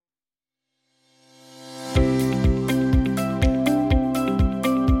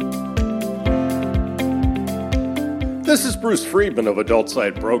Bruce Friedman of Adult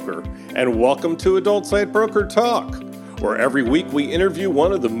Site Broker, and welcome to Adult Site Broker Talk, where every week we interview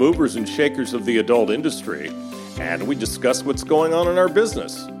one of the movers and shakers of the adult industry, and we discuss what's going on in our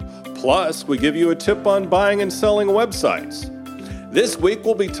business. Plus, we give you a tip on buying and selling websites. This week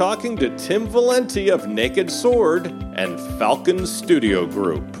we'll be talking to Tim Valenti of Naked Sword and Falcon Studio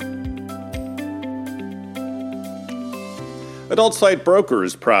Group. Adult Site Broker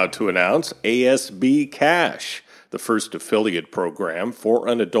is proud to announce ASB Cash, the first affiliate program for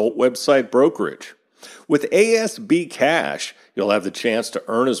an adult website brokerage. With ASB Cash, you'll have the chance to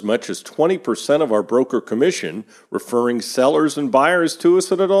earn as much as 20% of our broker commission, referring sellers and buyers to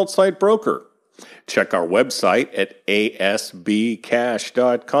us at Adult Site Broker. Check our website at asbcash.com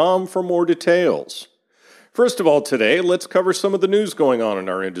for more details. First of all, today, let's cover some of the news going on in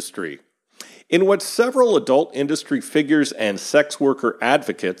our industry. In what several adult industry figures and sex worker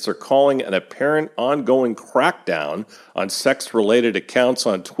advocates are calling an apparent ongoing crackdown on sex-related accounts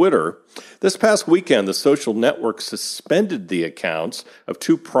on Twitter, this past weekend the social network suspended the accounts of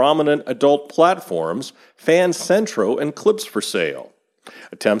two prominent adult platforms, FanCentro and Clips for Sale.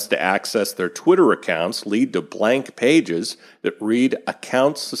 Attempts to access their Twitter accounts lead to blank pages that read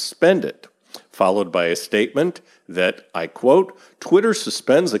 "Accounts Suspended," followed by a statement that, I quote, "Twitter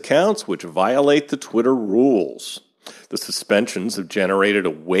suspends accounts which violate the Twitter rules." The suspensions have generated a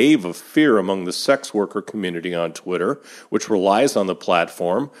wave of fear among the sex worker community on Twitter, which relies on the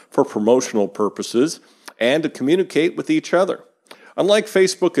platform for promotional purposes and to communicate with each other. Unlike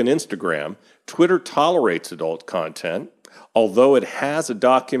Facebook and Instagram, Twitter tolerates adult content, although it has a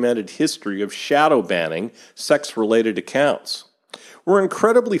documented history of shadow banning sex-related accounts. We're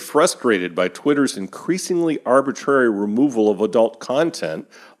incredibly frustrated by Twitter's increasingly arbitrary removal of adult content,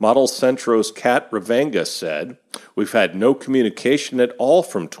 Model Centro's Kat Revenga said. "We've had no communication at all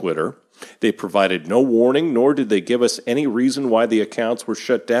from Twitter. They provided no warning, nor did they give us any reason why the accounts were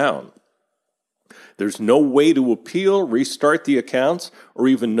shut down. There's no way to appeal, restart the accounts, or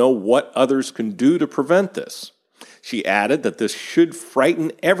even know what others can do to prevent this." She added that this should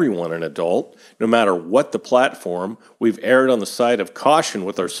frighten everyone an adult, no matter what the platform. We've erred on the side of caution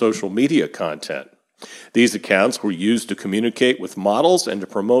with our social media content. These accounts were used to communicate with models and to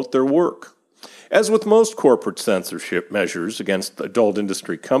promote their work. As with most corporate censorship measures against adult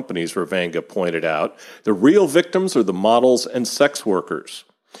industry companies, Revenga pointed out, the real victims are the models and sex workers.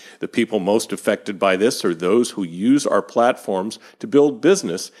 The people most affected by this are those who use our platforms to build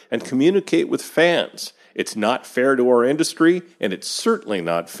business and communicate with fans. It's not fair to our industry, and it's certainly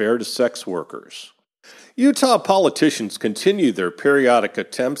not fair to sex workers. Utah politicians continue their periodic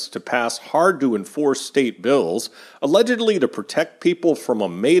attempts to pass hard-to-enforce state bills, allegedly to protect people from a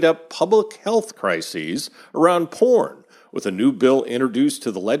made-up public health crisis around porn, with a new bill introduced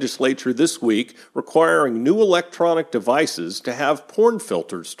to the legislature this week requiring new electronic devices to have porn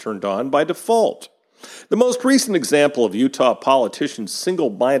filters turned on by default. The most recent example of Utah politicians'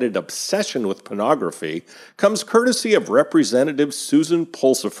 single-minded obsession with pornography comes courtesy of Representative Susan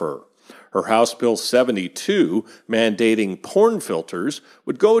Pulsipher. Her House Bill 72, mandating porn filters,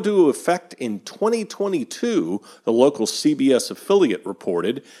 would go into effect in 2022, the local CBS affiliate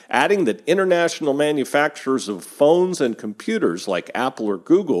reported, adding that international manufacturers of phones and computers like Apple or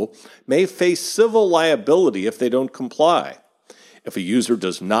Google may face civil liability if they don't comply. If a user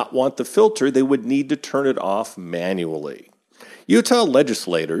does not want the filter, they would need to turn it off manually. Utah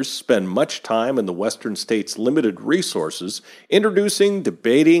legislators spend much time in the western state's limited resources introducing,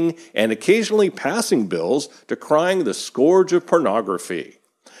 debating, and occasionally passing bills decrying the scourge of pornography.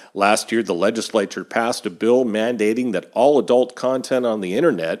 Last year, the legislature passed a bill mandating that all adult content on the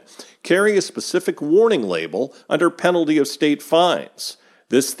internet carry a specific warning label under penalty of state fines.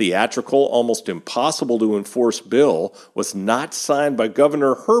 This theatrical, almost impossible to enforce bill was not signed by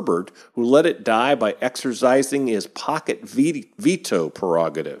Governor Herbert, who let it die by exercising his pocket veto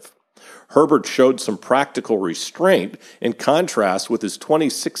prerogative. Herbert showed some practical restraint in contrast with his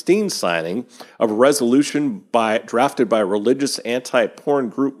 2016 signing of a resolution drafted by religious anti-porn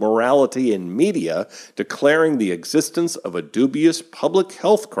group Morality in Media declaring the existence of a dubious public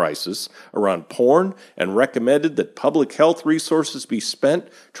health crisis around porn and recommended that public health resources be spent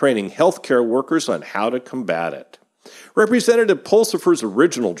training healthcare workers on how to combat it. Representative Pulsipher's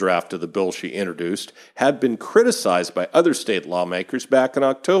original draft of the bill she introduced had been criticized by other state lawmakers back in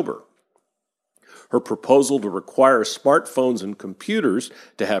October. Her proposal to require smartphones and computers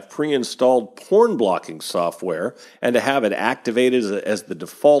to have pre-installed porn blocking software and to have it activated as the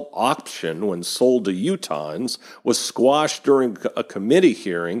default option when sold to Utahns was squashed during a committee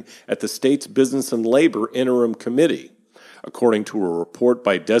hearing at the state's Business and Labor Interim Committee. According to a report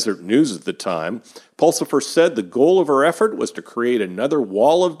by Desert News at the time, Pulsifer said the goal of her effort was to create another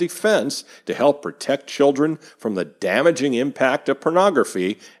wall of defense to help protect children from the damaging impact of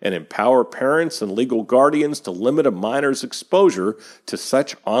pornography and empower parents and legal guardians to limit a minor's exposure to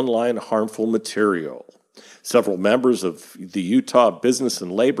such online harmful material. Several members of the Utah Business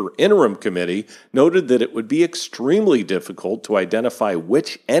and Labor Interim Committee noted that it would be extremely difficult to identify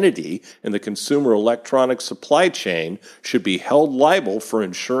which entity in the consumer electronics supply chain should be held liable for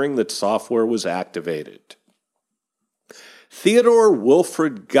ensuring that software was activated. Theodore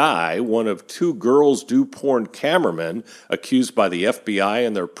Wilfred Guy, one of two Girls Do Porn cameramen accused by the FBI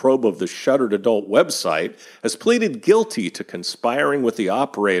in their probe of the Shuttered Adult website, has pleaded guilty to conspiring with the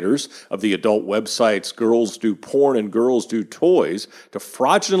operators of the adult websites Girls Do Porn and Girls Do Toys to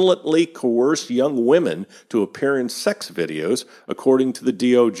fraudulently coerce young women to appear in sex videos, according to the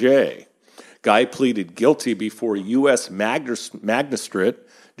DOJ. Guy pleaded guilty before U.S. Magistrate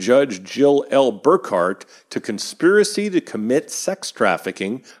Judge Jill L. Burkhart to conspiracy to commit sex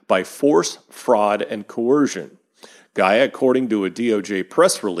trafficking by force, fraud, and coercion. Guy, according to a DOJ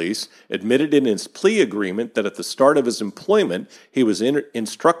press release, admitted in his plea agreement that at the start of his employment, he was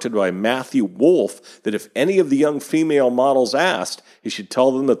instructed by Matthew Wolf that if any of the young female models asked, he should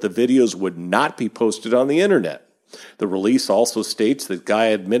tell them that the videos would not be posted on the internet. The release also states that Guy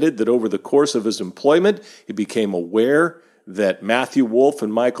admitted that over the course of his employment, he became aware that Matthew Wolf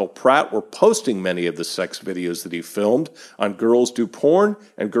and Michael Pratt were posting many of the sex videos that he filmed on Girls Do Porn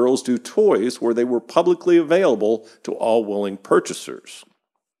and Girls Do Toys, where they were publicly available to all willing purchasers.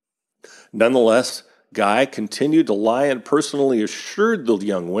 Nonetheless, Guy continued to lie and personally assured the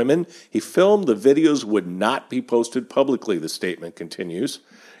young women he filmed the videos would not be posted publicly, the statement continues.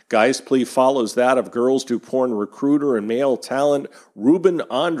 Guy's plea follows that of Girls Do Porn recruiter and male talent Ruben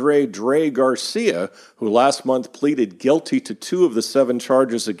Andre Dre Garcia, who last month pleaded guilty to 2 of the 7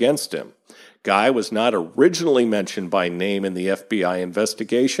 charges against him. Guy was not originally mentioned by name in the FBI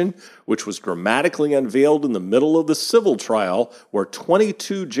investigation, which was dramatically unveiled in the middle of the civil trial where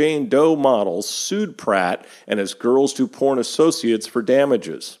 22 Jane Doe models sued Pratt and his Girls Do Porn associates for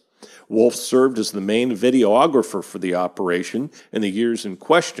damages. Wolf served as the main videographer for the operation in the years in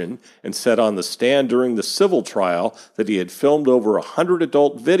question and said on the stand during the civil trial that he had filmed over 100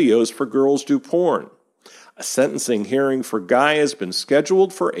 adult videos for Girls Do Porn. A sentencing hearing for Guy has been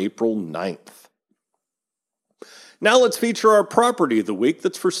scheduled for April 9th. Now let's feature our property of the week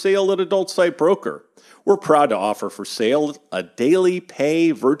that's for sale at Adult Site Broker. We're proud to offer for sale a daily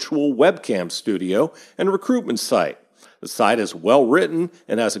pay virtual webcam studio and recruitment site. The site is well written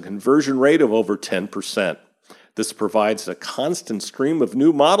and has a conversion rate of over 10%. This provides a constant stream of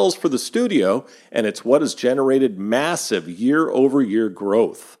new models for the studio, and it's what has generated massive year-over-year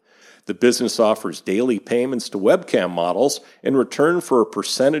growth. The business offers daily payments to webcam models in return for a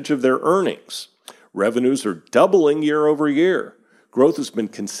percentage of their earnings. Revenues are doubling year over year. Growth has been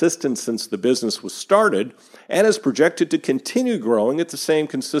consistent since the business was started and is projected to continue growing at the same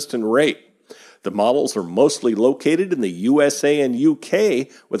consistent rate. The models are mostly located in the USA and UK,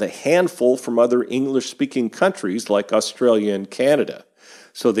 with a handful from other English-speaking countries like Australia and Canada.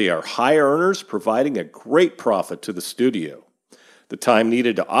 So they are high earners, providing a great profit to the studio. The time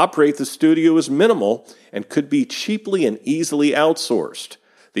needed to operate the studio is minimal and could be cheaply and easily outsourced.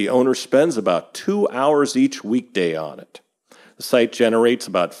 The owner spends about 2 hours each weekday on it. The site generates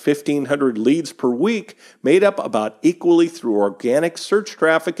about 1,500 leads per week, made up about equally through organic search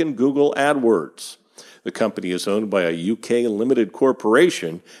traffic and Google AdWords. The company is owned by a UK limited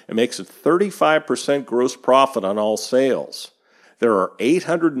corporation and makes a 35% gross profit on all sales. There are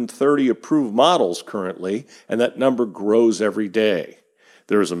 830 approved models currently, and that number grows every day.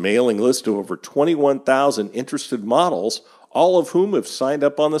 There is a mailing list of over 21,000 interested models, all of whom have signed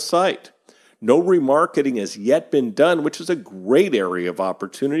up on the site. No remarketing has yet been done, which is a great area of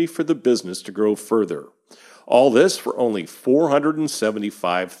opportunity for the business to grow further. All this for only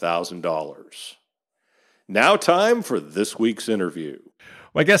 $475,000. Now time for this week's interview.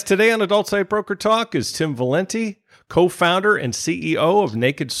 My guest today on Adult Site Broker Talk is Tim Valenti, co-founder and CEO of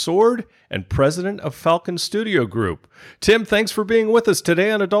Naked Sword and president of Falcon Studio Group. Tim, thanks for being with us today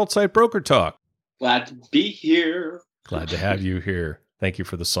on Adult Site Broker Talk. Glad to be here. Glad to have you here. Thank you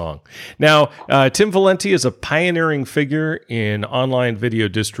for the song. Now, Tim Valenti is a pioneering figure in online video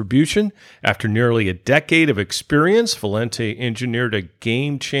distribution. After nearly a decade of experience, Valenti engineered a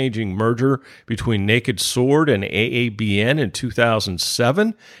game-changing merger between Naked Sword and AABN in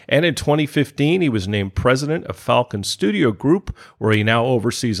 2007. And in 2015, he was named president of Falcon Studio Group, where he now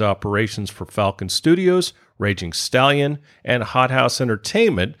oversees operations for Falcon Studios, Raging Stallion, and Hot House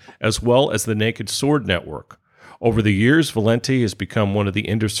Entertainment, as well as the Naked Sword Network. Over the years, Valenti has become one of the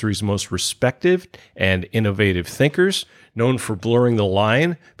industry's most respected and innovative thinkers, known for blurring the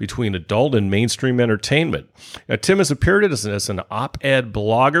line between adult and mainstream entertainment. Now, Tim has appeared as an op-ed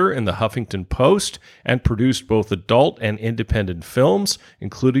blogger in the Huffington Post and produced both adult and independent films,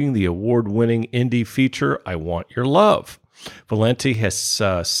 including the award-winning indie feature I Want Your Love. Valenti has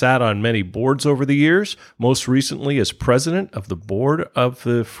sat on many boards over the years, most recently as president of the board of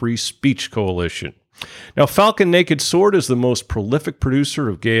the Free Speech Coalition. Now, Falcon Naked Sword is the most prolific producer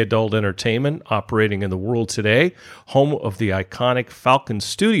of gay adult entertainment operating in the world today, home of the iconic Falcon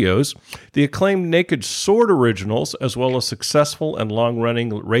Studios, the acclaimed Naked Sword originals, as well as successful and long-running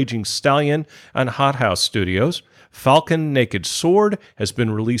Raging Stallion and Hot House Studios. Falcon Naked Sword has been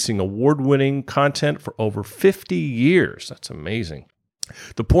releasing award-winning content for over 50 years. That's amazing.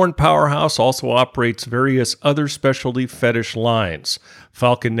 The porn powerhouse also operates various other specialty fetish lines.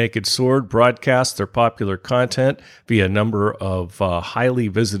 Falcon Naked Sword broadcasts their popular content via a number of highly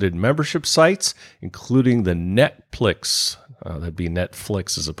visited membership sites, including the Netflix, that'd be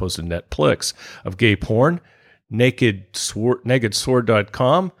Netflix as opposed to Netflix, of gay porn,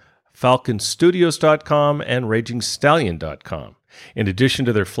 nakedsword.com, falconstudios.com, and ragingstallion.com. In addition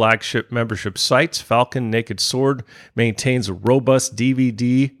to their flagship membership sites, Falcon Naked Sword maintains a robust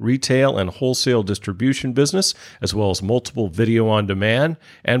DVD, retail, and wholesale distribution business, as well as multiple video-on-demand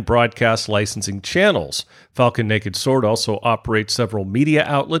and broadcast licensing channels. Falcon Naked Sword also operates several media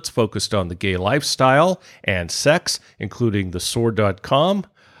outlets focused on the gay lifestyle and sex, including thesword.com,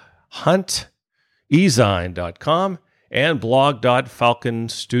 Hunt, ezine.com, and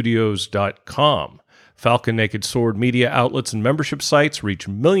blog.falconstudios.com. Falcon Naked Sword media outlets and membership sites reach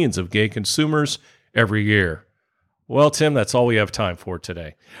millions of gay consumers every year. Well, Tim, that's all we have time for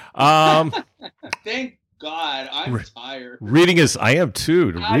today. Thank God. I'm tired. I am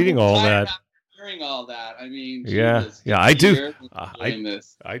too. Reading all that. Hearing all that. I mean, yeah, I do. I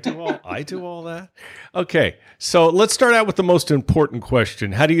do all that. Okay, so let's start out with the most important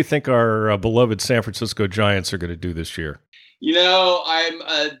question. How do you think our beloved San Francisco Giants are going to do this year? You know, I'm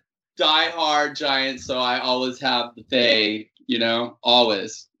a diehard Giant, so I always have the Fae,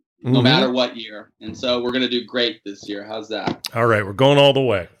 always, no matter what year. And so we're going to do great this year. How's that? All right, we're going all the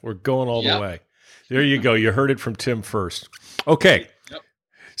way. The way. There you go. You heard it from Tim first. Okay. Yep.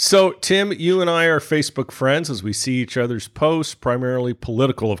 So, Tim, you and I are Facebook friends as we see each other's posts, primarily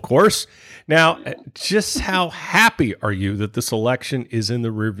political, of course. Now, just how happy are you that this election is in the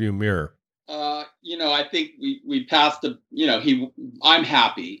rearview mirror? I think we passed I'm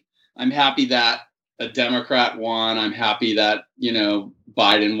happy. I'm happy that a Democrat won. I'm happy that,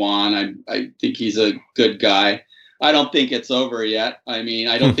 Biden won. I think he's a good guy. I don't think it's over yet. I mean,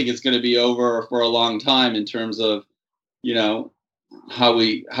 I don't think it's going to be over for a long time in terms of, how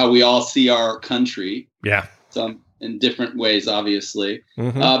we all see our country. Yeah. Some in different ways, obviously.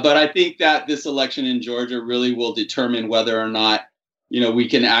 Mm-hmm. But I think that this election in Georgia really will determine whether or not, we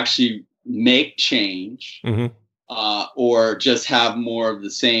can actually make change. Mm-hmm. Or just have more of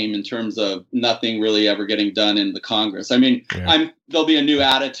the same in terms of nothing really ever getting done in the Congress. I mean, there'll be a new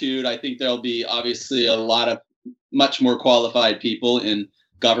attitude. I think there'll be obviously a lot of much more qualified people in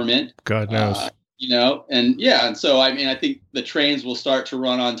government. God knows. And so, I mean, I think the trains will start to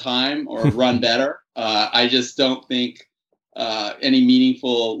run on time or run better. I just don't think any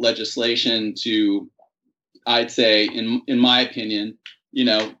meaningful legislation to, I'd say, in my opinion,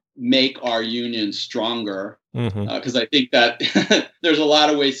 make our union stronger. Because I think that there's a lot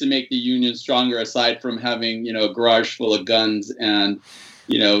of ways to make the union stronger aside from having, a garage full of guns and,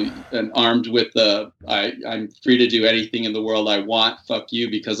 and armed with I'm free to do anything in the world I want. Fuck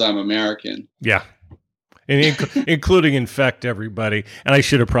you because I'm American. Yeah. Including infect everybody. And I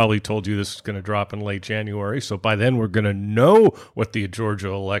should have probably told you this is going to drop in late January. So by then we're going to know what the Georgia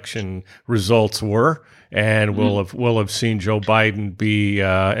election results were. And we'll have seen Joe Biden be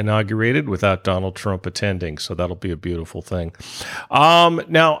inaugurated without Donald Trump attending. So that'll be a beautiful thing.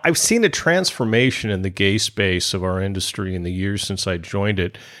 Now, I've seen a transformation in the gay space of our industry in the years since I joined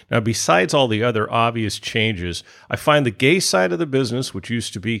it. Now, besides all the other obvious changes, I find the gay side of the business, which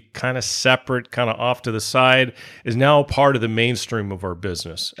used to be kind of separate, kind of off to the side, is now a part of the mainstream of our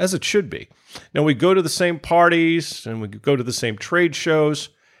business, as it should be. Now, we go to the same parties and we go to the same trade shows.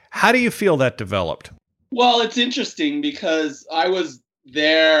 How do you feel that developed? Well, it's interesting because I was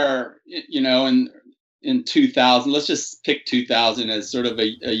there, in 2000. Let's just pick 2000 as sort of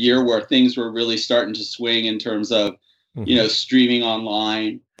a year where things were really starting to swing in terms of, streaming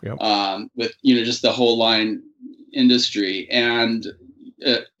online, with, just the whole line industry and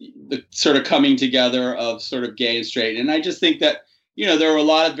the sort of coming together of sort of gay and straight. And I just think that, there were a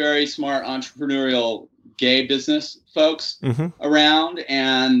lot of very smart entrepreneurial gay business folks around,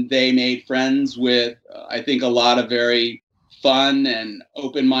 and they made friends with, I think, a lot of very fun and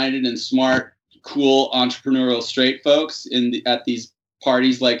open-minded and smart, cool entrepreneurial straight folks at these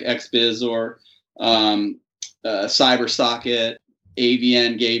parties like XBiz or CyberSocket,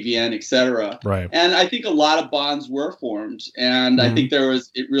 AVN, GayVN, etc. Right. And I think a lot of bonds were formed, and I think there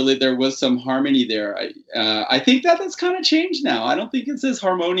was some harmony there. I think that's kind of changed now. I don't think it's as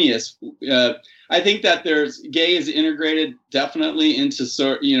harmonious. I think that gay is integrated definitely into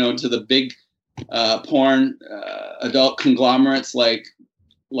to the big porn adult conglomerates like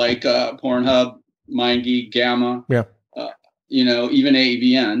Pornhub, MindGeek, Gamma, even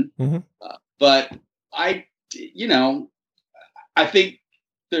AVN. But I think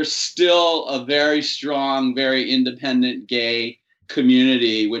there's still a very strong, very independent gay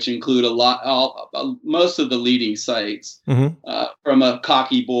community, which include most of the leading sites, from a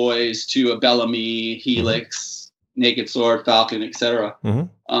Cocky Boys to a Bellamy, Helix, Naked Sword, Falcon, etc.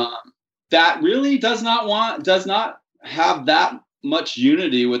 That really does not have that much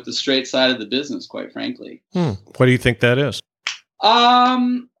unity with the straight side of the business, quite frankly. What do you think that is?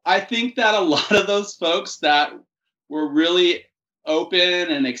 I think that a lot of those folks that were really open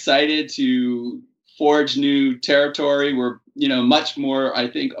and excited to forge new territory were, much more, I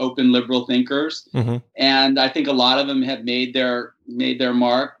think, open liberal thinkers. And I think a lot of them have made their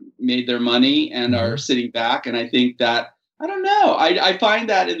mark, made their money, and are sitting back. And I think that, I don't know, I find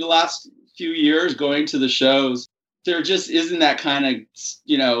that in the last few years going to the shows, there just isn't that kind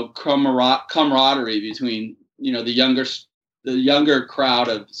of, camaraderie between, the younger crowd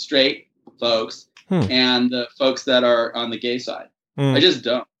of straight folks and the folks that are on the gay side. I just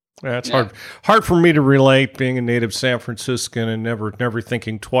don't. Yeah, it's hard for me to relate, being a native San Franciscan and never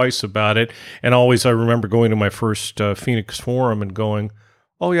thinking twice about it. And always, I remember going to my first Phoenix Forum and going,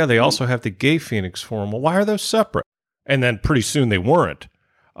 "Oh yeah, they also have the Gay Phoenix Forum. Well, why are those separate?" And then pretty soon they weren't.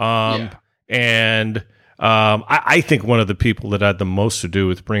 And I think one of the people that had the most to do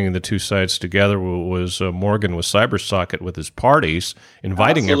with bringing the two sides together was Morgan with CyberSocket with his parties,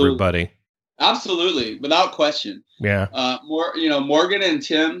 inviting everybody. Absolutely, without question. Yeah. Morgan and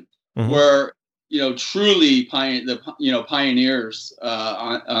Tim were, truly pioneers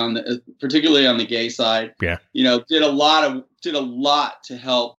particularly on the gay side. Yeah. Did a lot to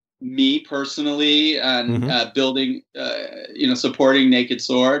help me personally and building, supporting Naked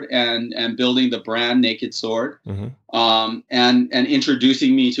Sword and building the brand Naked Sword, and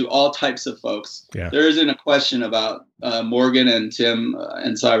introducing me to all types of folks. Yeah. There isn't a question about Morgan and Tim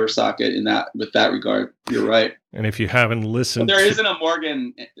and CyberSocket with that regard. You're right. And if you haven't listened, there isn't a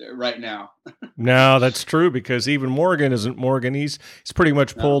Morgan right now. No, that's true, because even Morgan isn't Morgan. He's pretty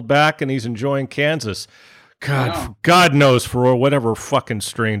much pulled back and he's enjoying Kansas. God knows for whatever fucking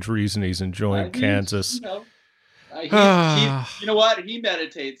strange reason he's enjoying Kansas. You know what? He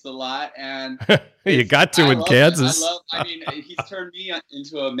meditates a lot, and you got to in Kansas. He's turned me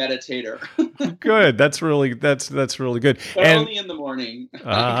into a meditator. Good. That's really good. But only in the morning.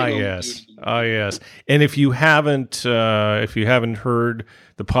 Yes. And if you haven't heard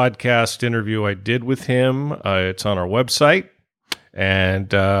the podcast interview I did with him, it's on our website.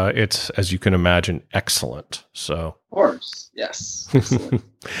 And it's, as you can imagine, excellent. So, of course, yes.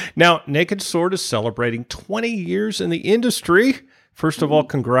 Now, Naked Sword is celebrating 20 years in the industry. First of all,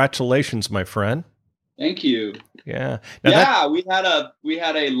 congratulations, my friend. Thank you. Yeah. Now we had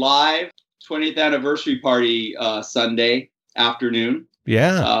a live 20th anniversary party Sunday afternoon.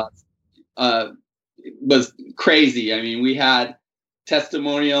 Yeah. It was crazy. I mean, we had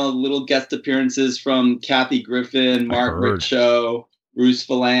testimonial little guest appearances from Kathy Griffin, Mark Richo, Bruce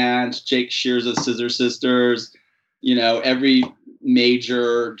Valanche, Jake Shears of Scissor Sisters, every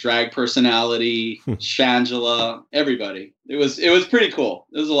major drag personality, Shangela, everybody. It was pretty cool.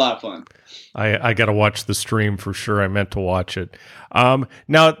 It was a lot of fun. I got to watch the stream for sure. I meant to watch it.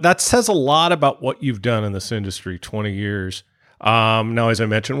 Now, that says a lot about what you've done in this industry, 20 years. Now, as I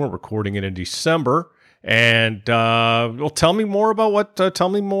mentioned, we're recording it in December. And tell me more about what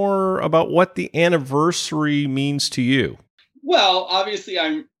the anniversary means to you. Well, obviously,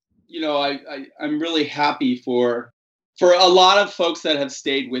 I'm really happy for a lot of folks that have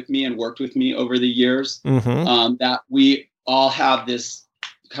stayed with me and worked with me over the years. That we all have this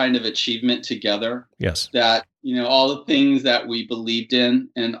kind of achievement together. Yes. That all the things that we believed in,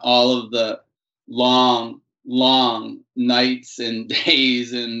 and all of the long nights and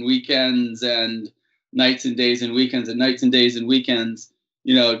days and weekends and nights and days and weekends and nights and days and weekends,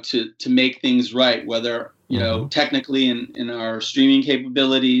 to make things right, whether, technically in our streaming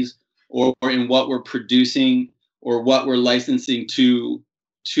capabilities or in what we're producing or what we're licensing to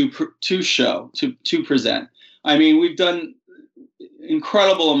to present. I mean, we've done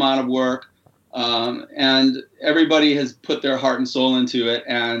incredible amount of work, and everybody has put their heart and soul into it.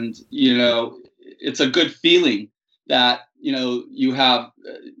 And it's a good feeling that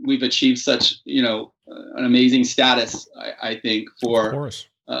we've achieved such an amazing status. I think for us,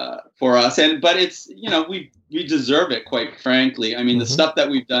 but it's we deserve it, quite frankly. I mean, the stuff that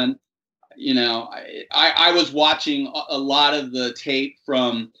we've done. I was watching a lot of the tape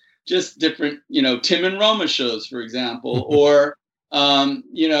from just different, Tim and Roma shows, for example, or,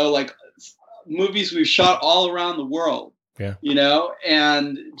 like movies we've shot all around the world,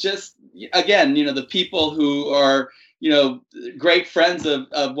 and just, again, the people who are, great friends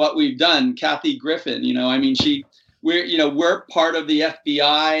of what we've done. Kathy Griffin, I mean, we're part of the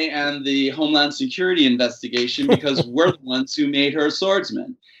FBI and the Homeland Security investigation because we're the ones who made her a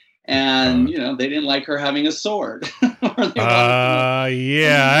swordsman. And they didn't like her having a sword. I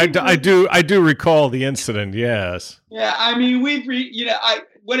do recall the incident. Yes. Yeah, I mean,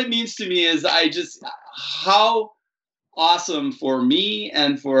 what it means to me is how awesome for me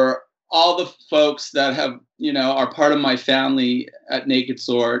and for all the folks that have are part of my family at Naked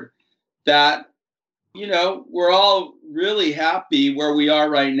Sword, that we're all really happy where we are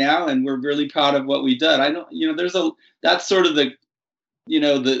right now, and we're really proud of what we did. I know that's sort of the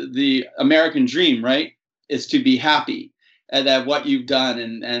the American dream, right? Is to be happy at what you've done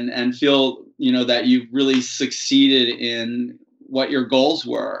and feel, that you've really succeeded in what your goals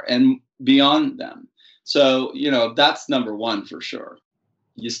were and beyond them. So, that's number one for sure.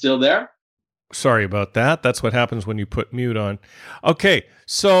 You still there? Sorry about that. That's what happens when you put mute on. Okay.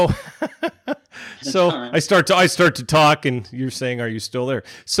 So, right. I start to talk and you're saying, are you still there?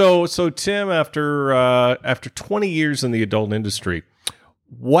 So Tim, after 20 years in the adult industry,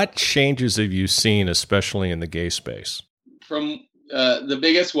 what changes have you seen, especially in the gay space? From the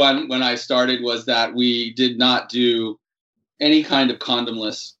biggest one when I started was that we did not do any kind of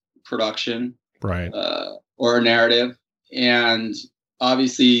condomless production, right, or narrative. And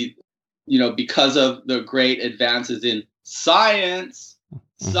obviously, because of the great advances in science,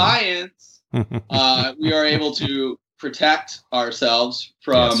 we are able to protect ourselves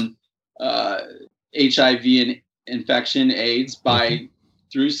from HIV and infection, AIDS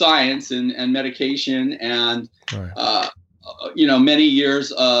through science and medication and, right. Many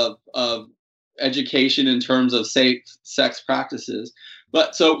years of education in terms of safe sex practices.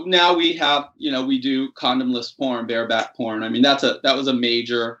 But so now we have, we do condomless porn, bareback porn. I mean, that was a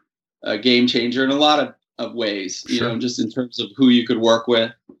major game changer in a lot of ways, sure. Just in terms of who you could work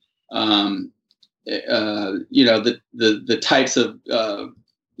with, the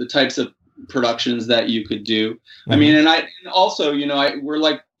types of productions that you could do. Mm-hmm. I mean, and also, we're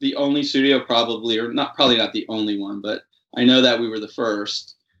like the only studio probably not the only one, but I know that we were the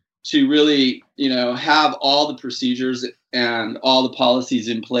first to really, have all the procedures and all the policies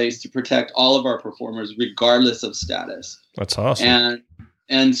in place to protect all of our performers, regardless of status. That's awesome.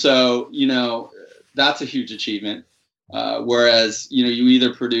 And so, that's a huge achievement. Whereas, you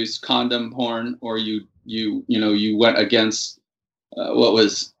either produce condom porn or you went against what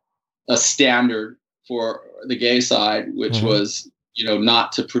was a standard for the gay side, which mm-hmm. was,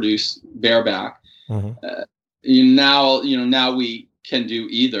 not to produce bareback. Mm-hmm. Now we can do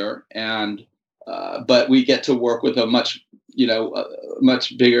either. And, but we get to work with a much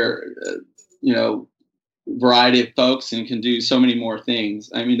bigger, variety of folks and can do so many more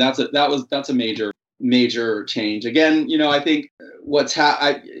things. I mean, that's a major change. Again, I think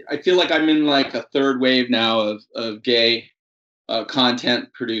I feel like I'm in like a third wave now of gay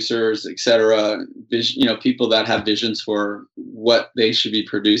content producers, et cetera, people that have visions for what they should be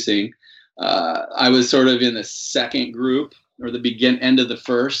producing. I was sort of in the second group or the end of the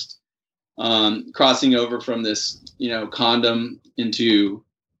first, crossing over from this, condom into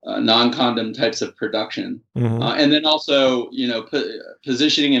non-condom types of production. Mm-hmm. And then also,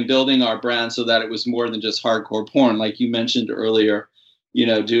 positioning and building our brand so that it was more than just hardcore porn. Like you mentioned earlier,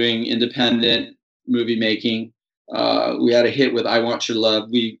 doing independent movie making. We had a hit with I Want Your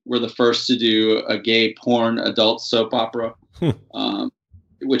Love. We were the first to do a gay porn adult soap opera,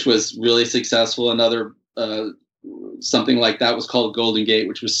 which was really successful. Another something like that was called Golden Gate,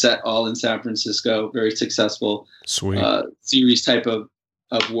 which was set all in San Francisco. Very successful. Sweet. Series type of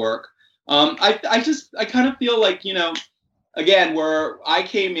work. I kind of feel like, again, where I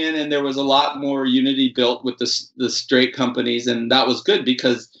came in and there was a lot more unity built with the straight companies, and that was good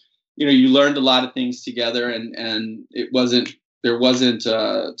because, you learned a lot of things together, and there wasn't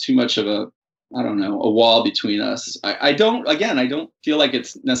too much of a wall between us. I don't feel like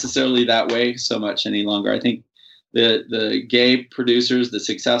it's necessarily that way so much any longer. I think the gay producers, the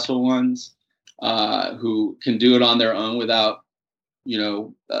successful ones, who can do it on their own without,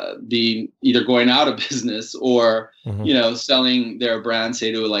 being either going out of business or, selling their brand,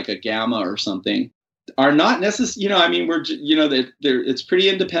 say to like a Gamma or something, are not necessarily, it's pretty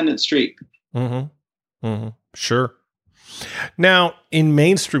independent street. Mm-hmm. Mm-hmm. Sure. Now, in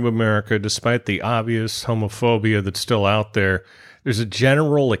mainstream America, despite the obvious homophobia that's still out there, there's a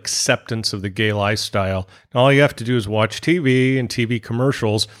general acceptance of the gay lifestyle. And all you have to do is watch TV and TV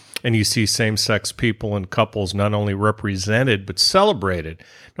commercials, and you see same-sex people and couples not only represented, but celebrated.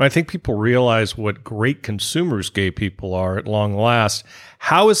 Now, I think people realize what great consumers gay people are at long last.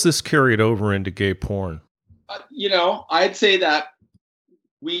 How is this carried over into gay porn? I'd say that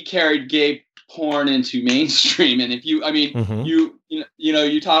we carried gay porn into mainstream. And if you,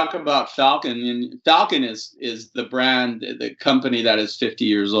 you talk about Falcon, and Falcon is the brand, the company that is 50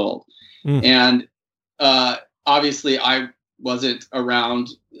 years old. And obviously I wasn't around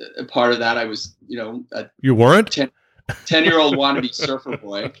a part of that. I was, you weren't 10-year-old wannabe surfer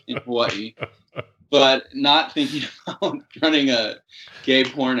boy in Hawaii, but not thinking about running a gay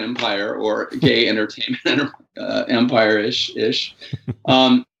porn empire or gay entertainment empire-ish.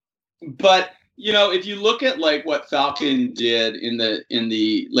 But if you look at like what Falcon did in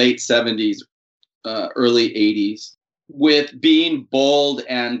the late 70s, early 80s, with being bold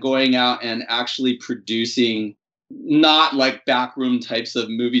and going out and actually producing not like backroom types of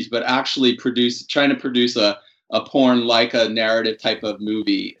movies, but actually trying to produce a porn like a narrative type of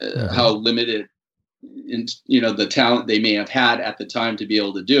movie, how limited the talent they may have had at the time to be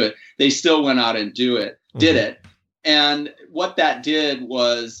able to do it, they still went out and did it. And what that did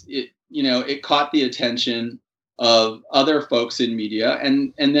was it caught the attention of other folks in media.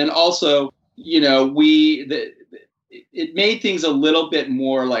 And then also, it made things a little bit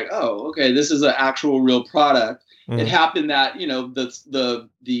more like, oh, okay, this is an actual real product. It happened that,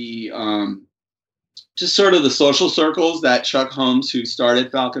 just sort of the social circles that Chuck Holmes, who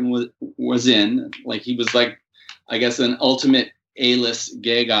started Falcon, was in, like he was like, I guess, an ultimate A-list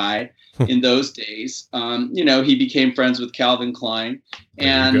gay guy in those days. He became friends with Calvin Klein,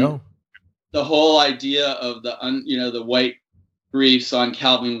 and the whole idea of the white briefs on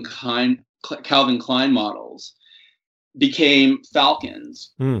Calvin Klein models became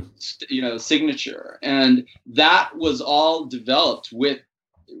Falcon's, signature. And that was all developed with,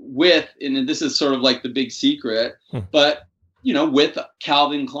 and this is sort of like the big secret, but, with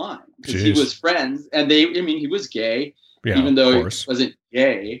Calvin Klein, because he was friends, and he was gay, even though he wasn't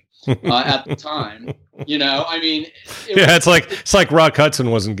gay at the time, it's like Rock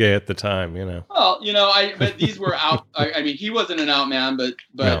Hudson wasn't gay at the time, Well, but these were out. He wasn't an out man,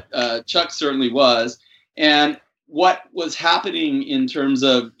 but Chuck certainly was. And what was happening in terms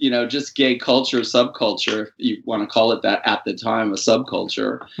of, just gay culture, subculture, if you want to call it that at the time, a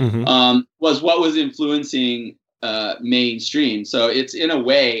subculture, was what was influencing mainstream. So it's in a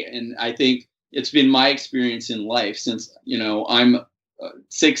way, and I think it's been my experience in life since, I'm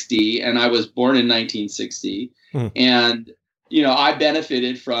 60 and I was born in 1960. And, I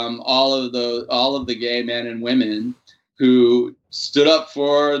benefited from all of the gay men and women who stood up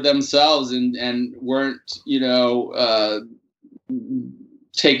for themselves and weren't,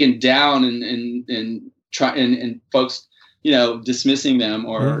 taken down and folks, dismissing them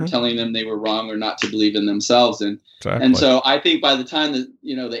or telling them they were wrong or not to believe in themselves. And so I think by the time that,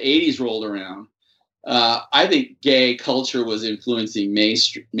 the 80s rolled around, I think gay culture was influencing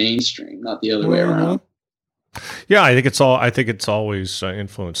mainstream, not the other way around. Yeah, I think it's always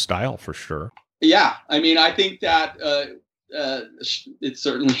influenced style for sure. Yeah, I think that it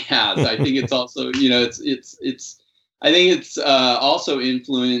certainly has. I think it's also, I think it's also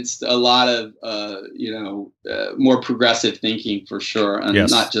influenced a lot of more progressive thinking for sure, and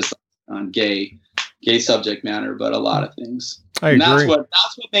not just on gay subject matter, but a lot of things. I agree.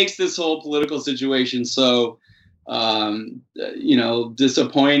 That's what makes this whole political situation so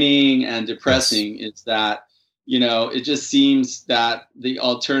disappointing and depressing. Is that it just seems that the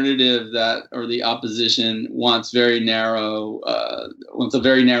alternative or the opposition wants a very narrow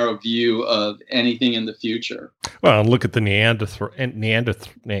view of anything in the future. Well, look at the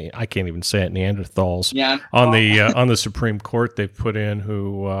I can't even say it, Neanderthals on the Supreme Court they've put in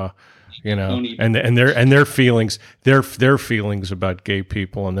who, and their feelings about gay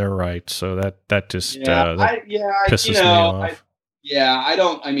people and their rights. So that just pisses me off.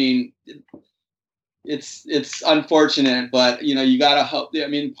 It's unfortunate, but you got to hope.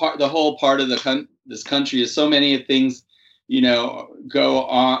 The whole part of this country is so many things, go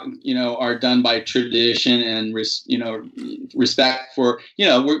on, are done by tradition and, respect for,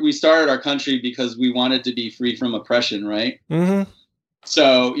 we started our country because we wanted to be free from oppression, right? Mm-hmm.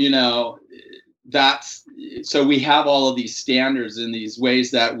 So, so we have all of these standards and these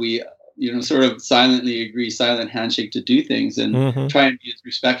ways that we, sort of silently agree, silent handshake to do things and try and be as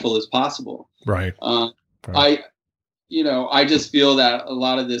respectful as possible. Right. Right. I just feel that a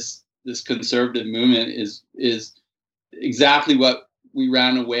lot of this conservative movement is exactly what we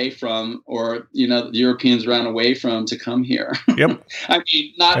ran away from, or the Europeans ran away from to come here. Yep. I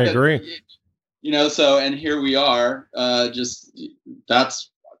mean, not I that, agree. So, and here we are.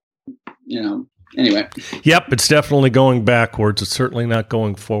 Anyway. Yep, it's definitely going backwards. It's certainly not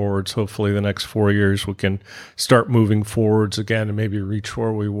going forwards. Hopefully the next 4 years we can start moving forwards again and maybe reach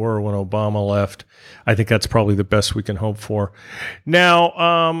where we were when Obama left. I think that's probably the best we can hope for. Now,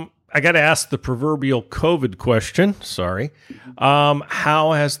 I got to ask the proverbial COVID question. Sorry.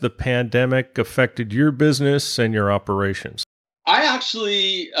 How has the pandemic affected your business and your operations? I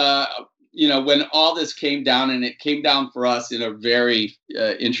actually, when all this came down, and it came down for us in a very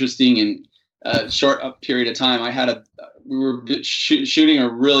interesting and short period of time. We were shooting a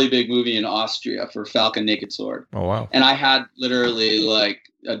really big movie in Austria for Falcon Naked Sword. Oh, wow. And I had literally like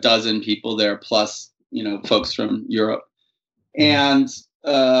a dozen people there, plus, folks from Europe. And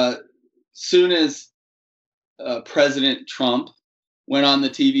soon as President Trump went on the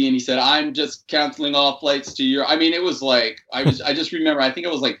TV and he said, "I'm just canceling all flights to Europe." I mean, it was like, I just remember, I think I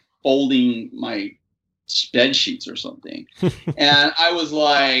was like folding my bed sheets or something. And I was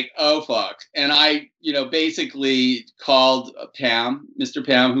like, oh, fuck. And I, basically called Mr.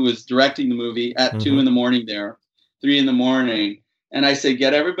 Pam, who was directing the movie at 2 a.m. there, 3 a.m. And I said,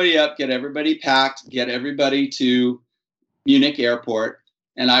 get everybody up, get everybody packed, get everybody to Munich airport.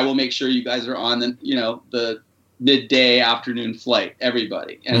 And I will make sure you guys are on the midday afternoon flight,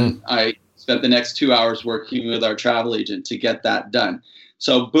 everybody. And I spent the next 2 hours working with our travel agent to get that done.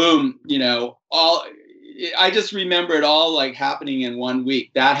 So boom, I just remember it all like happening in 1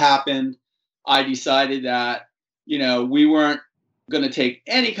 week. That happened. I decided that, we weren't going to take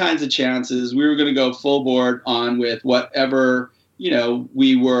any kinds of chances. We were going to go full board on with whatever,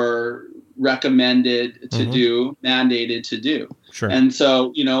 we were recommended to do, mandated to do. Sure. And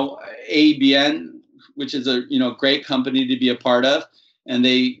so, ABN, which is a, great company to be a part of, and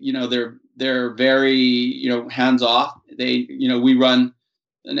they, they're very, hands off. They, we run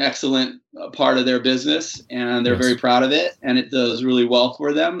an excellent part of their business, and they're very proud of it, and it does really well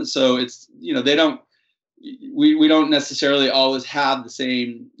for them. So it's, we don't necessarily always have the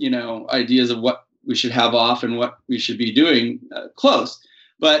same, ideas of what we should have off and what we should be doing close.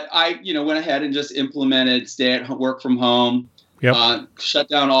 But I, went ahead and just implemented stay at home, work from home, shut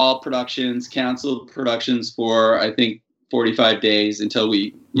down all productions, canceled productions for, I think, 45 days until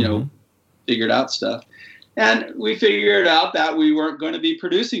we, figured out stuff. And we figured out that we weren't going to be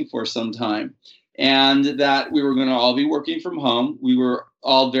producing for some time, and that we were going to all be working from home. We were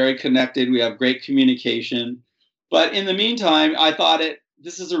all very connected. We have great communication. But in the meantime, I thought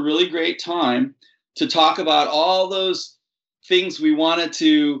this is a really great time to talk about all those things we wanted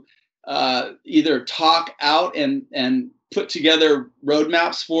to either talk out and put together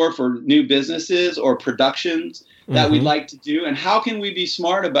roadmaps for new businesses or productions that we'd like to do. And how can we be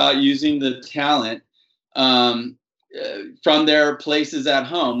smart about using the talent from their places at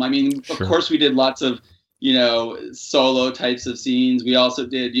home? I mean, of course, we did lots of, solo types of scenes. We also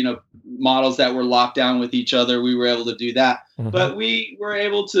did, models that were locked down with each other. We were able to do that. But we were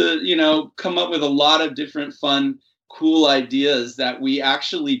able to, come up with a lot of different fun, cool ideas that we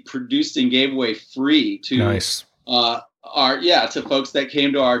actually produced and gave away free to to folks that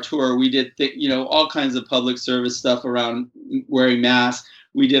came to our tour. We did, all kinds of public service stuff around wearing masks.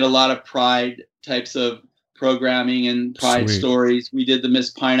 We did a lot of Pride types of programming and Pride stories. We did the Miss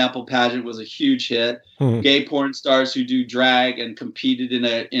Pineapple pageant, was a huge hit. Gay porn stars who do drag and competed in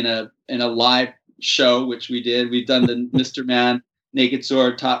a live show, which we did. We've done the Mr. Man Naked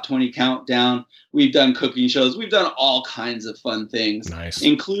Sword Top 20 Countdown. We've done cooking shows. We've done all kinds of fun things,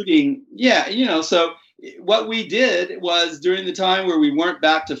 including, so what we did was during the time where we weren't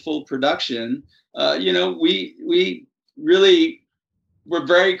back to full production, we really were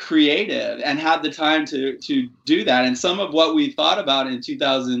very creative and had the time to do that. And some of what we thought about in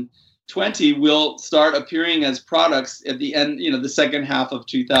 2020 will start appearing as products at the end, the second half of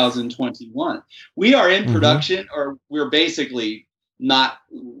 2021. We are in production, or we're basically not.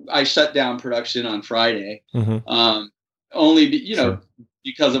 I shut down production on Friday, only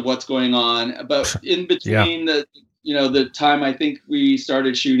because of what's going on. But in between the time, I think we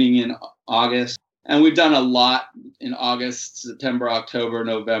started shooting in August. And we've done a lot in August, September, October,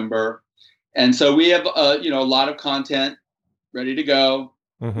 November. And so we have, a lot of content ready to go.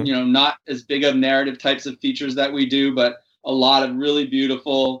 Not as big of narrative types of features that we do, but a lot of really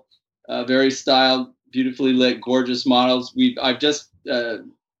beautiful, very styled, beautifully lit, gorgeous models.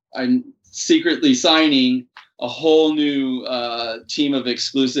 I'm secretly signing a whole new team of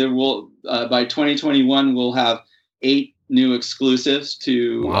exclusive. By 2021, we'll have 8 new exclusives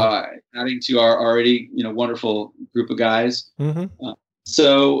to adding to our already wonderful group of guys.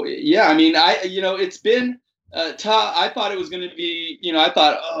 So yeah, I mean, it's been tough. I thought it was going to be, I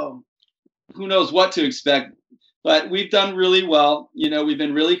thought, oh, who knows what to expect, but we've done really well. We've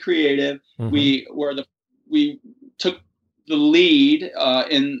been really creative. We took the lead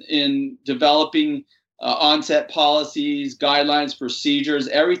in developing on-set policies, guidelines, procedures,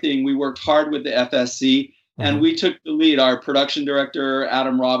 everything. We worked hard with the FSC. And we took the lead. Our production director,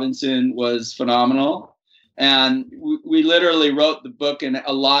 Adam Robinson, was phenomenal. And we literally wrote the book, and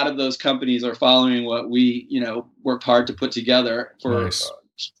a lot of those companies are following what we, worked hard to put together for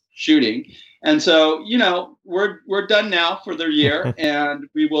shooting. And so, we're done now for the year, and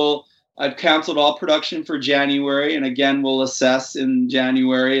I've canceled all production for January. And again, we'll assess in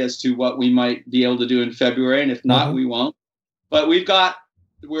January as to what we might be able to do in February. And if not, we won't. But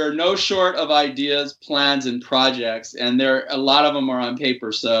we're no short of ideas, plans, and projects, and a lot of them are on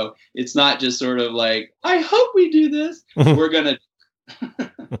paper. So it's not just sort of like, I hope we do this. We're gonna.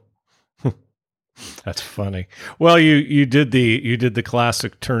 That's funny. Well, you did the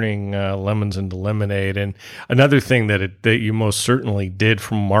classic turning lemons into lemonade, and another thing that you most certainly did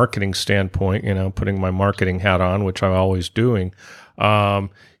from a marketing standpoint. Putting my marketing hat on, which I'm always doing.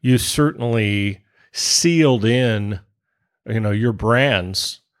 You certainly sealed in your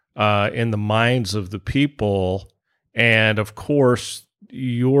brands in the minds of the people. And of course,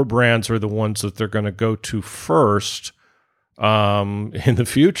 your brands are the ones that they're going to go to first in the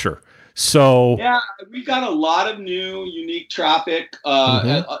future. So yeah, we got a lot of new, unique traffic,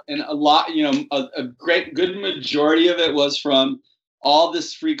 and a lot, a good majority of it was from all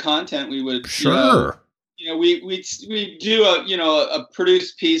this free content we would. Sure. We do a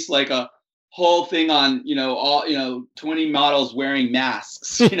produced piece, like a whole thing on, all, 20 models wearing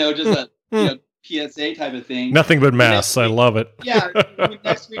masks, just a PSA type of thing. Nothing but masks. I love it. Yeah.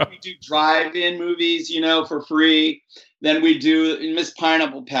 Next week we do drive-in movies, for free. Then we do Miss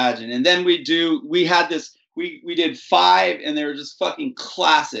Pineapple pageant. And then we did 5, and they were just fucking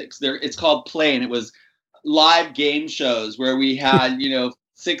classics. It's called Play, and it was live game shows where we had,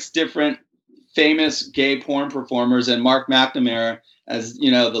 6 different famous gay porn performers and Mark McNamara as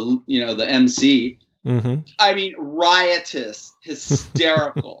the MC. I mean, riotous,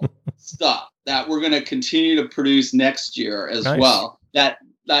 hysterical stuff that we're going to continue to produce next year as well. That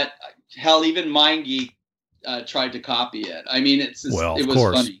hell, even MindGeek tried to copy it. I mean, it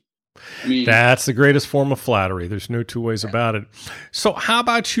was funny. I mean, that's the greatest form of flattery. There's no two ways about it. So, how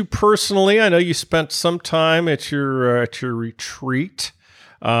about you personally? I know you spent some time at your retreat.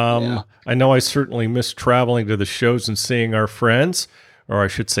 I know I certainly miss traveling to the shows and seeing our friends, or I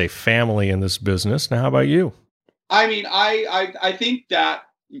should say family in this business. Now, how about you? I mean, I think that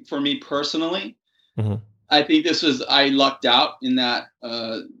for me personally, I think I lucked out in that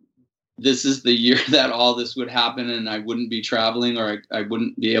this is the year that all this would happen and I wouldn't be traveling, or I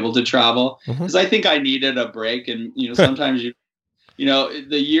wouldn't be able to travel, because I think I needed a break. And, sometimes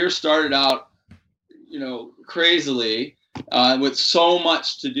the year started out, crazily, with so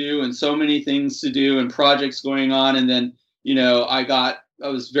much to do and so many things to do and projects going on. And then, I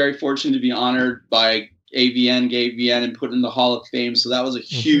was very fortunate to be honored by AVN, Gay VN, and put in the Hall of Fame. So that was a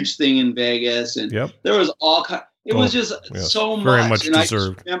huge thing in Vegas. And there was all kind. It was just so much. Very much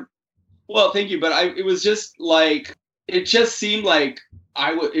deserved. Well, thank you. But it was just like, it just seemed like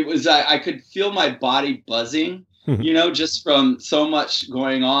I could feel my body buzzing, just from so much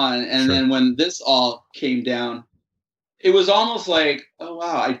going on. And then when this all came down, it was almost like, oh,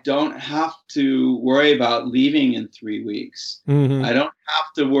 wow, I don't have to worry about leaving in 3 weeks. I don't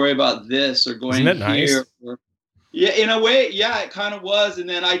have to worry about this or going here. Nice? Yeah, in a way, yeah, it kind of was. And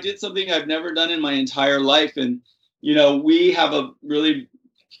then I did something I've never done in my entire life. And, we have a really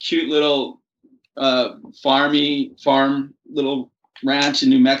cute little farm little ranch in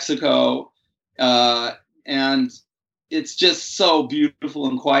New Mexico. And it's just so beautiful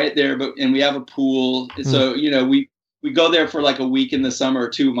and quiet there. And we have a pool. So, we go there for like a week in the summer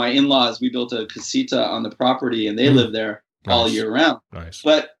too. My in-laws, we built a casita on the property, and they live there all year round. Nice.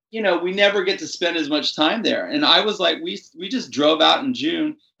 But, we never get to spend as much time there. And I was like, we just drove out in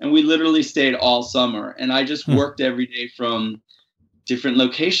June, and we literally stayed all summer. And I just worked every day from different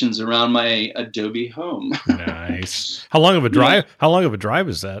locations around my Adobe home. Nice. How long of a drive? How long of a drive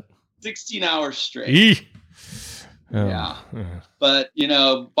is that? 16 hours straight. Oh. Yeah. But,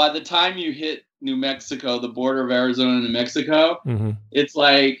 by the time you hit New Mexico, the border of Arizona and New Mexico, it's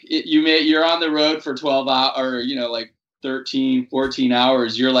like you're on the road for 12 hours or, like 13, 14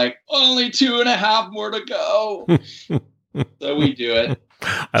 hours. You're like, only 2.5 more to go. So we do it.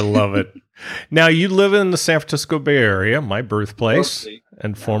 I love it. Now, you live in the San Francisco Bay Area, my birthplace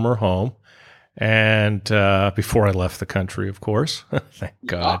and former home. And before I left the country, of course. Thank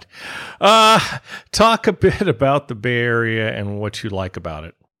God. Talk a bit about the Bay Area and what you like about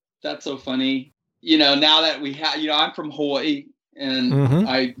it. That's so funny. Now that we have, I'm from Hawaii, and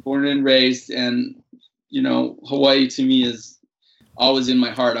I born and raised, and, Hawaii to me is always in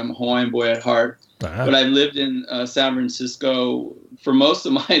my heart. I'm a Hawaiian boy at heart. But I've lived in San Francisco for most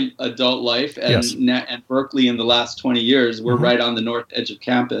of my adult life, and Berkeley in the last 20 years. We're right on the north edge of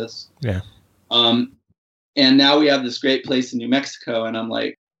campus. Yeah. And now we have this great place in New Mexico, and I'm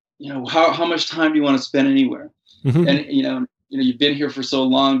like, how much time do you want to spend anywhere? And you've been here for so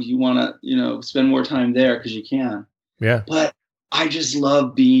long. Do you want to spend more time there because you can? Yeah. But I just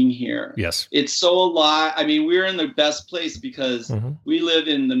love being here. Yes. It's so alive. I mean, we're in the best place because we live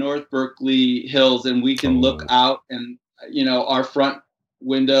in the North Berkeley Hills, and we can look out, and, our front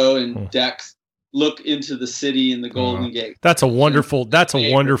window and decks look into the city and the Golden Gate. That's a wonderful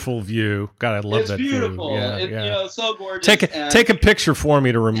view. God, I love that beautiful. view. It's beautiful. It's so gorgeous. Take a picture for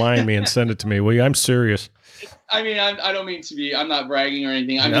me to remind me and send it to me, will you? I'm serious. I mean, I don't mean to be, I'm not bragging or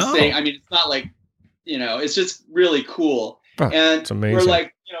anything. I'm just saying, I mean, it's not like, it's just really cool. And it's amazing. We're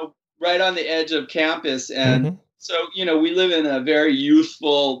like, right on the edge of campus. And so, we live in a very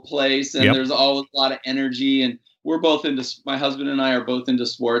youthful place, and there's always a lot of energy, and we're both my husband and I are both into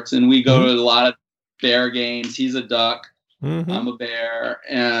sports, and we go to a lot of bear games. He's a duck. I'm a bear,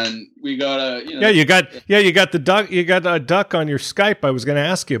 and we go to, you got the duck. You got a duck on your Skype. I was going to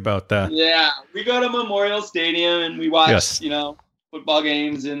ask you about that. Yeah. We go to Memorial Stadium, and we watch, football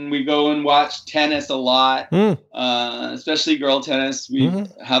games, and we go and watch tennis a lot, especially girl tennis. We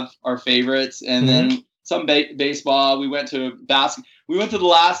have our favorites, and then some baseball. We went to the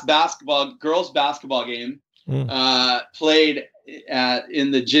last girls basketball game played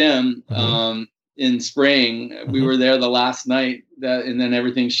in the gym in spring. We were there the last night, and then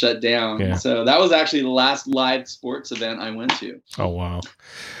everything shut down. Yeah. So that was actually the last live sports event I went to. Oh, wow.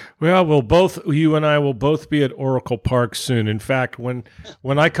 Well, you and I will both be at Oracle Park soon. In fact, when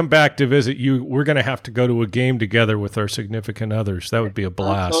I come back to visit you, we're going to have to go to a game together with our significant others. That would be a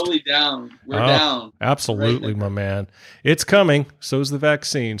blast. I'm totally down. We're down. Absolutely, my man. It's coming. So is the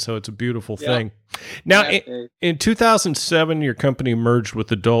vaccine. So it's a beautiful thing. Now, in 2007, your company merged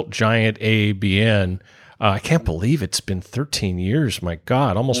with adult giant AABN. I can't believe it's been 13 years. My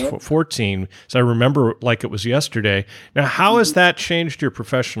God, almost 14. So I remember like it was yesterday. Now, how has that changed your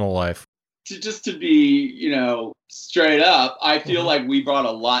professional life? Just to be, straight up, I feel like we brought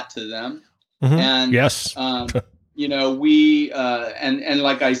a lot to them. And yes, we and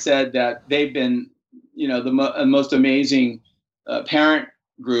like I said, that they've been, the most amazing parent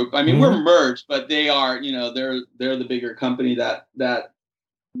group. I mean, we're merged, but they are, they're the bigger company that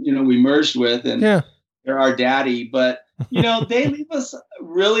we merged with, and they're our daddy, but they leave us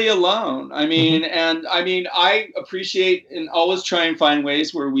really alone. I mean, I appreciate and always try and find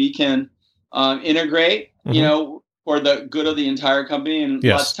ways where we can integrate, for the good of the entire company. And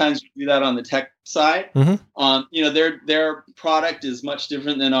lots of times we do that on the tech side. Their product is much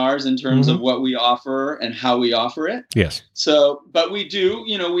different than ours in terms of what we offer and how we offer it. Yes. So, but we do,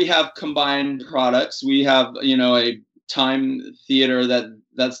 we have combined products. We have, a time theater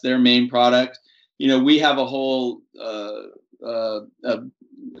that's their main product. We have a whole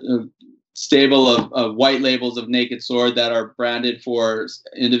stable of white labels of Naked Sword that are branded for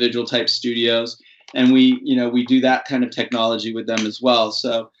individual type studios. And we do that kind of technology with them as well.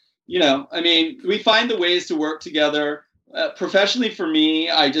 So, we find the ways to work together. Professionally for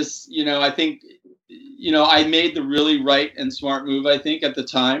me, I just, I think, I made the really right and smart move, I think, at the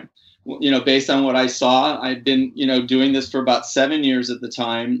time. Based on what I saw, I'd been, doing this for about 7 years at the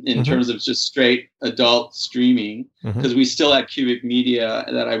time in terms of just straight adult streaming, because we still had Cubic Media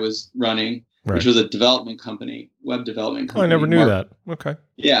that I was running, which was a development company, web development company. Oh, I never knew that. Okay.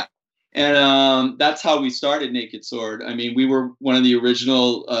 Yeah. And that's how we started Naked Sword. I mean, we were one of the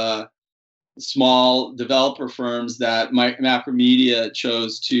original small developer firms that Macromedia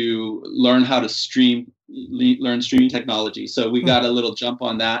chose to learn how to learn streaming technology. So we got a little jump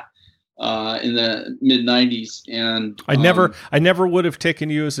on that. In the mid 90s, and I never would have taken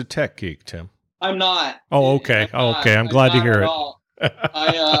you as a tech geek, Tim. I'm not. Oh, okay. I'm glad to hear it.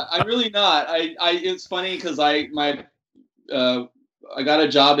 I'm really not. It's funny because I got a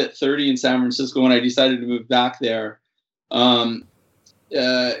job at 30 in San Francisco when I decided to move back there. And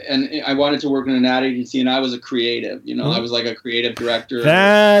I wanted to work in an ad agency, and I was a creative. I was like a creative director.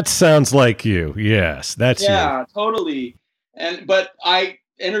 That sounds like you. Yes, that's you. Yeah, totally. But I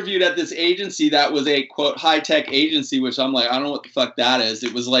interviewed at this agency that was a quote high-tech agency, which I'm like, I don't know what the fuck that is.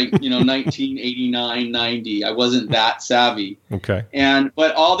 It was like 1989, 90. I wasn't that savvy. Okay.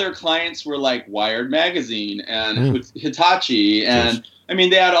 But all their clients were like Wired magazine and Hitachi, and I mean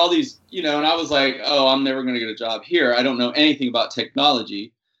they had all these, and I was like, oh, I'm never going to get a job here. I don't know anything about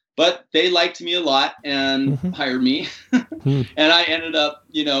technology. But they liked me a lot and hired me. And I ended up,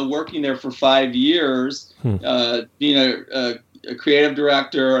 working there for 5 years, being a creative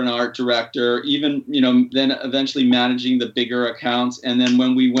director, an art director, even, then eventually managing the bigger accounts. And then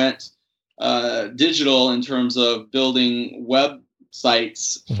when we went digital in terms of building websites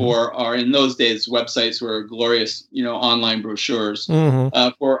for in those days, websites were glorious, online brochures.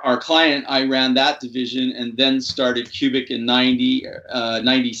 For our client, I ran that division and then started Cubic in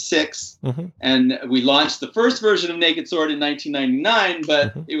 96. And we launched the first version of Naked Sword in 1999,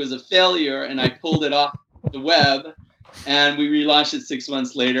 but it was a failure and I pulled it off the web. And we relaunched it 6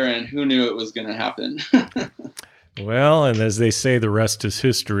 months later, and who knew it was going to happen? Well, and as they say, the rest is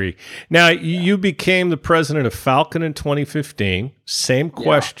history. Now, you became the president of Falcon in 2015. Same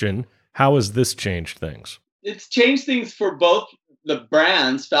question. Yeah. How has this changed things? It's changed things for both the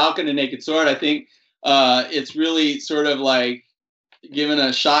brands, Falcon and Naked Sword. I think it's really sort of like given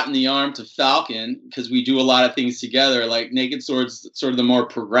a shot in the arm to Falcon because we do a lot of things together. Like Naked Sword's sort of the more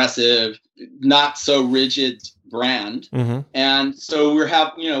progressive, not so rigid brand. And so we're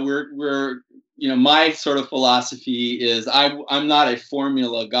my sort of philosophy is I'm not a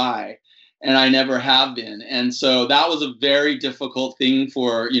formula guy, and I never have been. And so that was a very difficult thing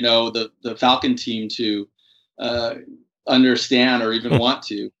for the Falcon team to understand or even want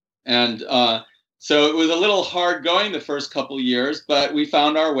to. And so it was a little hard going the first couple of years, but we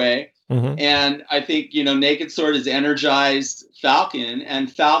found our way. And I think Naked Sword has energized Falcon,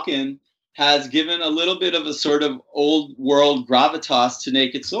 and Falcon has given a little bit of a sort of old world gravitas to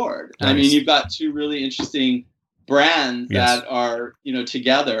Naked Sword. Nice. I mean, you've got two really interesting brands that are,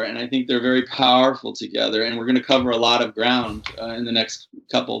 together, and I think they're very powerful together. And we're going to cover a lot of ground in the next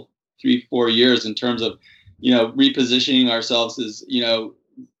 3-4 years in terms of, repositioning ourselves as,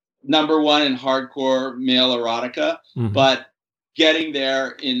 number one in hardcore male erotica, but getting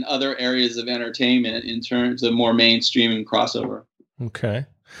there in other areas of entertainment in terms of more mainstream and crossover. Okay.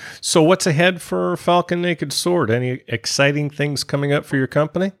 So what's ahead for Falcon Naked Sword? Any exciting things coming up for your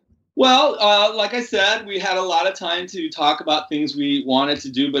company? Well, like I said, we had a lot of time to talk about things we wanted to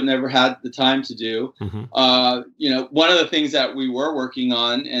do but never had the time to do. One of the things that we were working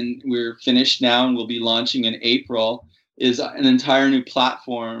on, and we're finished now and we'll be launching in April, is an entire new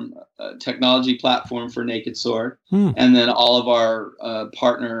platform, technology platform for Naked Sword. And then all of our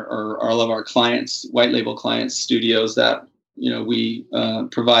partner or all of our clients, white label clients, studios that we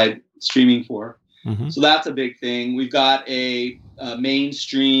provide streaming for. So that's a big thing. We've got a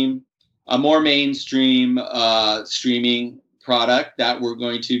more mainstream streaming product that we're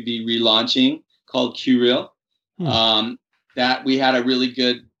going to be relaunching called QReal. That we had a really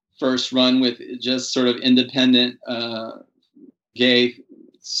good first run with just sort of independent gay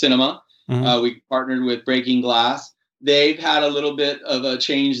cinema. We partnered with Breaking Glass. They've had a little bit of a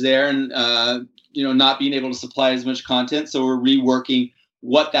change there and, not being able to supply as much content. So we're reworking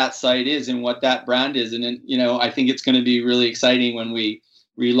what that site is and what that brand is. And then, I think it's going to be really exciting when we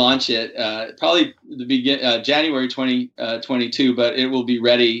relaunch it, probably January 2022, but it will be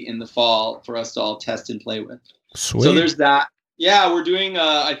ready in the fall for us to all test and play with. Sweet. So there's that. Yeah, we're doing,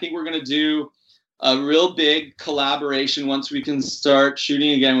 I think we're going to do a real big collaboration once we can start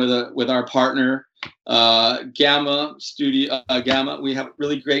shooting again with our partner, Gamma Studio. Gamma, we have a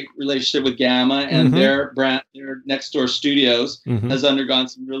really great relationship with Gamma, and their brand, their Next Door Studios, has undergone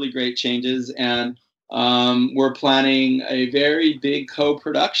some really great changes, and we're planning a very big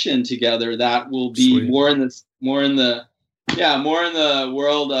co-production together that will be more in the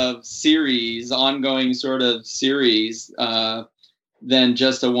world of series, ongoing sort of series, than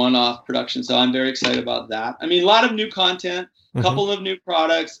just a one-off production. So I'm very excited about that. I mean, a lot of new content, a couple of new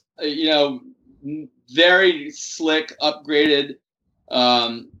products, very slick, upgraded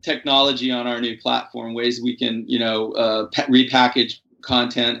technology on our new platform, ways we can, repackage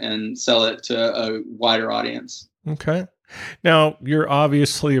content and sell it to a wider audience. Okay. Now, you're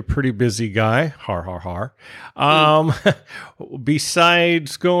obviously a pretty busy guy. Har, har, har.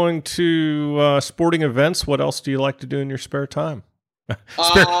 Besides going to sporting events, what else do you like to do in your spare time?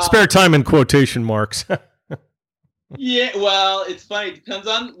 Spare time in quotation marks. Yeah, well, it's funny. It depends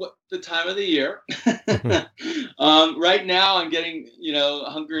on what the time of the year. Right now, I'm getting,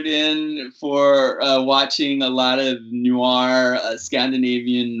 hunkered in for watching a lot of noir,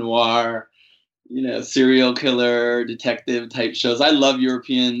 Scandinavian noir, serial killer, detective type shows. I love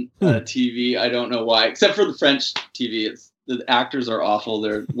European TV. I don't know why, except for the French TV. The actors are awful.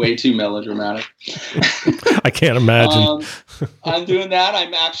 They're way too melodramatic. I can't imagine. I'm doing that.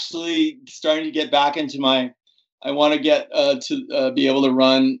 I'm actually starting to get back into I want to get to be able to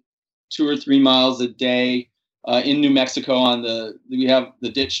run 2 or 3 miles a day in New Mexico we have the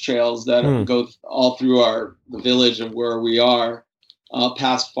ditch trails that go all through the village of where we are,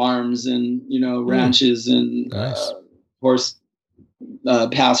 past farms and, ranches and nice. Horse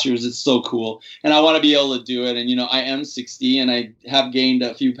pastures. It's so cool. And I want to be able to do it. And, I am 60 and I have gained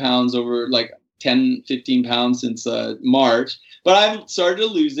a few pounds, over like 10, 15 pounds since March. But I've started to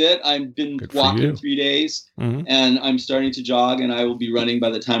lose it. I've been walking 3 days, and I'm starting to jog, and I will be running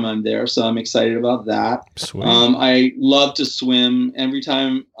by the time I'm there. So I'm excited about that. Sweet. I love to swim. Every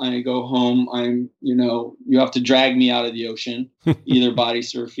time I go home, you have to drag me out of the ocean, either body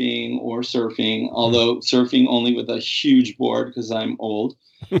surfing or surfing, although surfing only with a huge board because I'm old.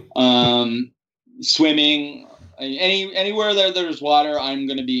 Swimming, anywhere there's water, I'm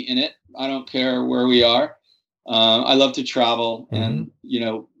going to be in it. I don't care where we are. I love to travel, and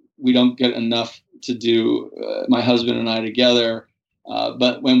we don't get enough to do, my husband and I together.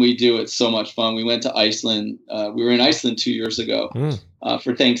 But when we do, it's so much fun. We went to Iceland. We were in Iceland 2 years ago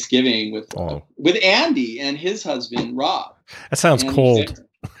for Thanksgiving with Andy and his husband Rob. That sounds cold.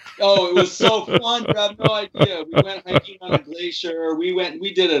 Oh, it was so fun. You have no idea. We went hiking on a glacier.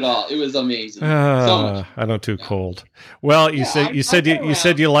 We did it all. It was amazing. So much. I don't do cold. Well, you said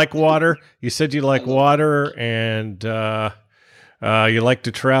you like water. You said you like water, and you like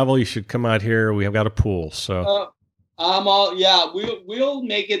to travel. You should come out here. We have got a pool. So we'll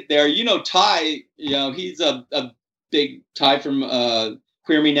make it there. Ty. He's a big Ty from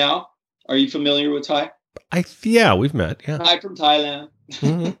Queer Me Now. Are you familiar with Ty? We've met. Yeah. Ty from Thailand.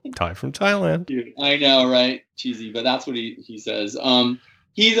 Ty from Thailand. Dude, I know, right? Cheesy, but that's what he says.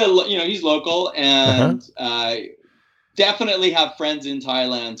 He's he's local, and definitely have friends in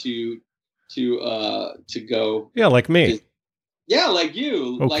Thailand to go. Yeah, like me. Yeah, like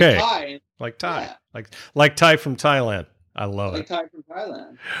you. Okay. Like Ty. Yeah. Like Ty from Thailand. I love it. Ty from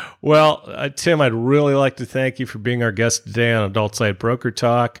Thailand. Well, Tim, I'd really like to thank you for being our guest today on Adult Site Broker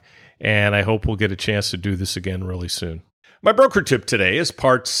Talk, and I hope we'll get a chance to do this again really soon. My broker tip today is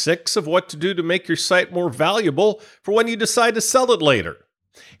part 6 of what to do to make your site more valuable for when you decide to sell it later.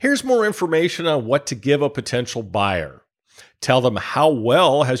 Here's more information on what to give a potential buyer. Tell them how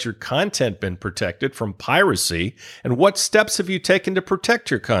well has your content been protected from piracy, and what steps have you taken to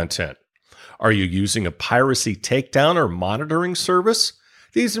protect your content. Are you using a piracy takedown or monitoring service?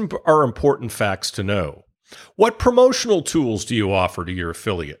 These are important facts to know. What promotional tools do you offer to your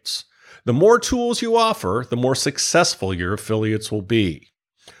affiliates? The more tools you offer, the more successful your affiliates will be.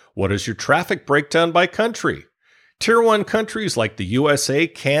 What is your traffic breakdown by country? Tier 1 countries like the USA,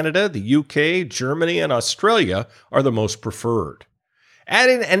 Canada, the UK, Germany, and Australia are the most preferred. Add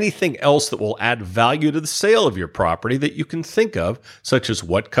in anything else that will add value to the sale of your property that you can think of, such as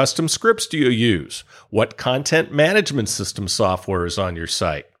what custom scripts do you use? What content management system software is on your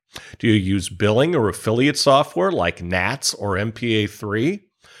site? Do you use billing or affiliate software like Nats or MPA3?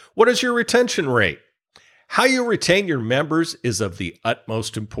 What is your retention rate? How you retain your members is of the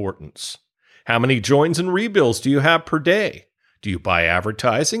utmost importance. How many joins and rebuilds do you have per day? Do you buy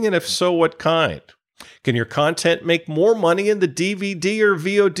advertising, and if so, what kind? Can your content make more money in the DVD or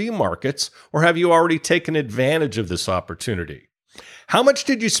VOD markets, or have you already taken advantage of this opportunity? How much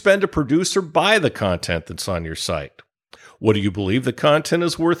did you spend to produce or buy the content that's on your site? What do you believe the content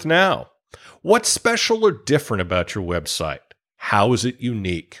is worth now? What's special or different about your website? How is it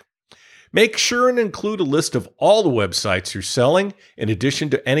unique? Make sure and include a list of all the websites you're selling, in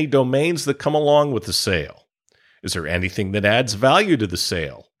addition to any domains that come along with the sale. Is there anything that adds value to the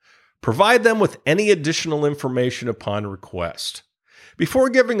sale? Provide them with any additional information upon request. Before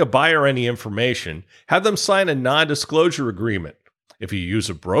giving a buyer any information, have them sign a non-disclosure agreement. If you use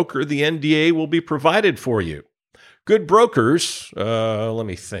a broker, the NDA will be provided for you. Good brokers, let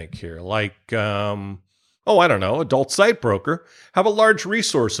me think here, Adult Site Broker, have a large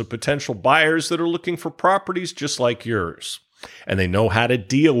resource of potential buyers that are looking for properties just like yours. And they know how to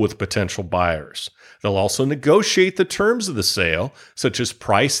deal with potential buyers. They'll also negotiate the terms of the sale, such as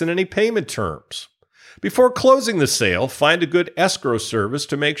price and any payment terms. Before closing the sale, find a good escrow service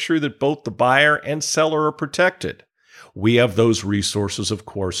to make sure that both the buyer and seller are protected. we have those resources, of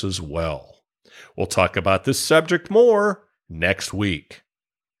course, as well. We'll talk about this subject more next week.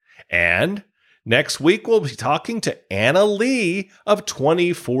 And next week, we'll be talking to Anna Lee of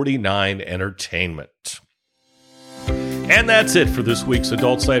 2049 Entertainment. And that's it for this week's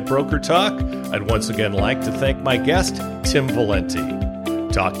Adult Site Broker Talk. I'd once again like to thank my guest, Tim Valenti.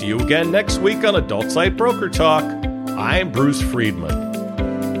 Talk to you again next week on Adult Site Broker Talk. I'm Bruce Friedman.